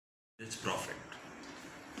average profit.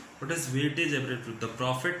 What is weighted average profit? The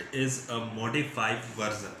profit is a modified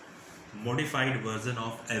version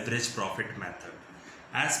of average profit method.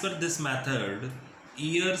 As per this method,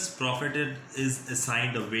 year's profit is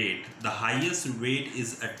assigned a weight. The highest weight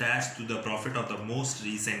is attached to the profit of the most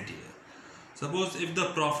recent year. Suppose if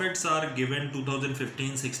the profits are given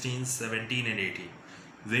 2015, 16, 17 and 18,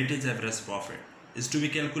 weighted average profit is to be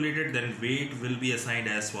calculated, then weight will be assigned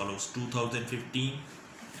as follows. 2015,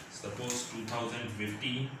 suppose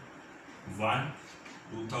 2015 1,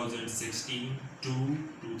 2016 2,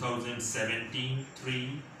 2017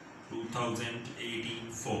 3,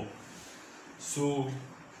 2018 4. So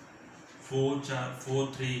 4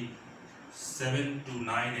 3 7 to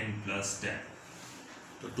 9 and plus 10.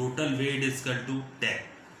 The total weight is equal to 10.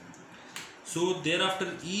 So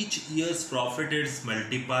thereafter each year's profit is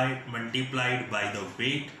multiplied by the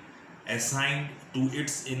weight assigned to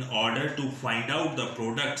it in order to find out the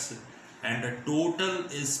products, and the total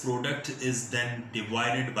product is then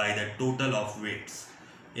divided by the total of weights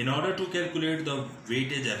in order to calculate the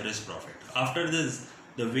weighted average profit. After this,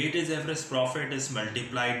 the weighted average profit is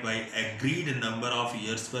multiplied by agreed number of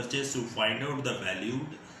years purchase to find out the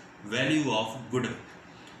value of goodwill.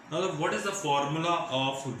 Now, what is the formula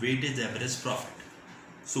of weighted average profit?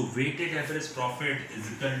 So, weighted average profit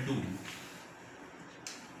is equal to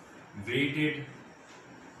weighted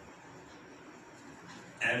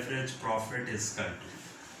average profit is equal to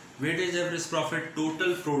weighted average profit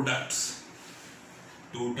total of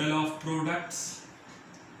products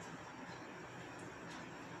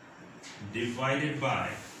divided by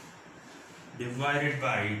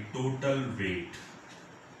total weight.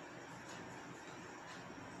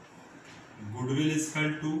 Goodwill is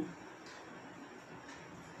equal to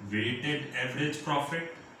weighted average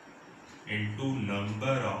profit into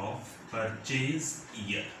number of purchase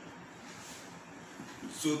year.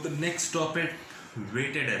 So the next topic,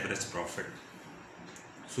 weighted average profit.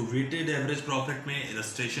 So weighted average profit में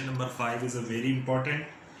illustration number 5 is a very important,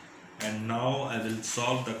 and now I will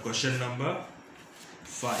solve the question number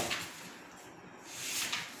 5.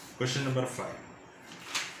 Question number 5.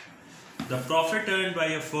 The profit earned by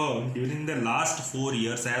a firm during the last 4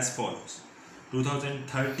 years as follows: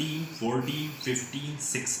 2013, 14, 15,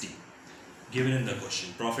 16. Given in the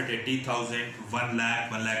question, profit 80,000, 1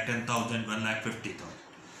 lakh, 1 lakh 10,000, 1 lakh 50,000.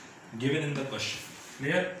 Given in the question.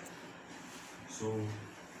 Clear? So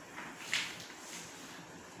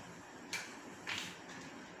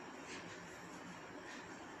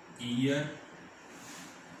year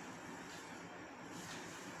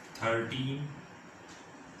 13,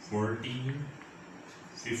 14,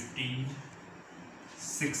 15,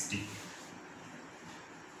 16.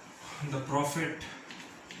 The profit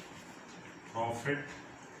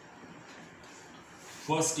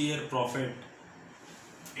first year profit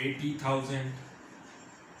 80,000,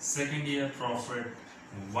 second year profit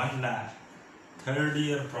 1 lakh, third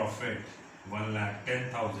year profit 1 lakh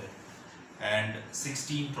 10,000, and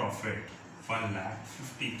 16 profit 1 lakh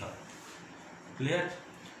 50,000. Clear?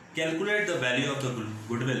 Calculate the value of the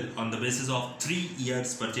goodwill on the basis of 3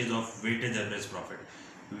 years purchase of weighted average profit.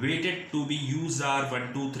 Weighted to be used are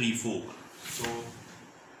 1, 2, 3, 4. So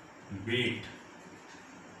weight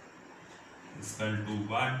is equal to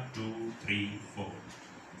 1, 2, 3, 4.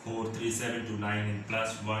 4, 3, 7 to 9 and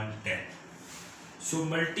plus 1, 10. So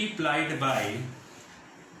multiplied by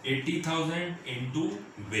 80,000 into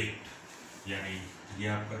weight, यानी ये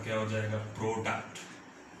आपका क्या हो जाएगा, product.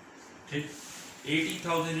 ठीक,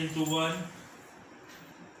 80,000 into 1,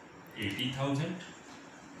 80,000.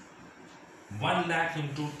 1 lakh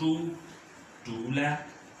into 2, 2 lakh.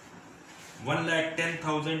 1 lakh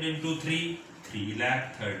 10,000 into 3, 3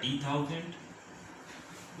 lakh 30,000.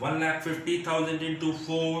 1 lakh 50,000 into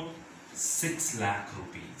 4, 6 lakh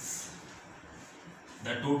rupees.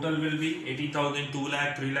 The total will be 80,000, 2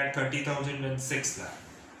 lakh, 3 lakh 30,000 and 6 lakh.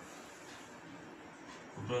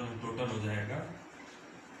 Total हो जाएगा.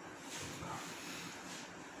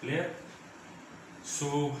 Clear?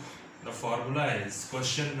 So the formula is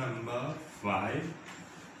question number 5,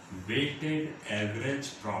 weighted average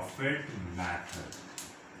profit method.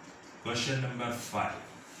 Question number 5.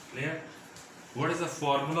 Clear? What is the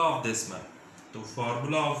formula of this method? The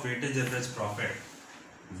formula of weighted average profit.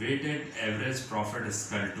 Weighted average profit is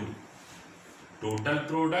equal to total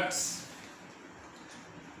products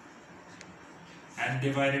and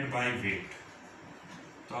divided by weight.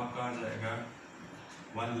 तो आपका आ जाएगा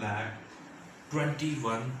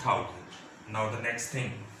 1,21,000. Now the next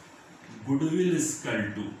thing, goodwill is equal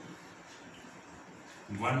to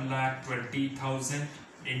 1,20,000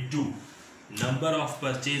 into number of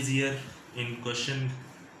purchase year in question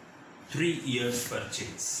 3 years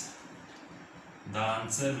purchase. The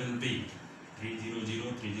answer will be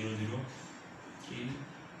 300,300,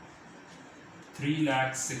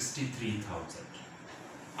 3,63,000.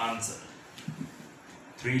 Answer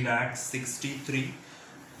 3,63,000.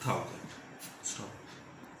 Stop.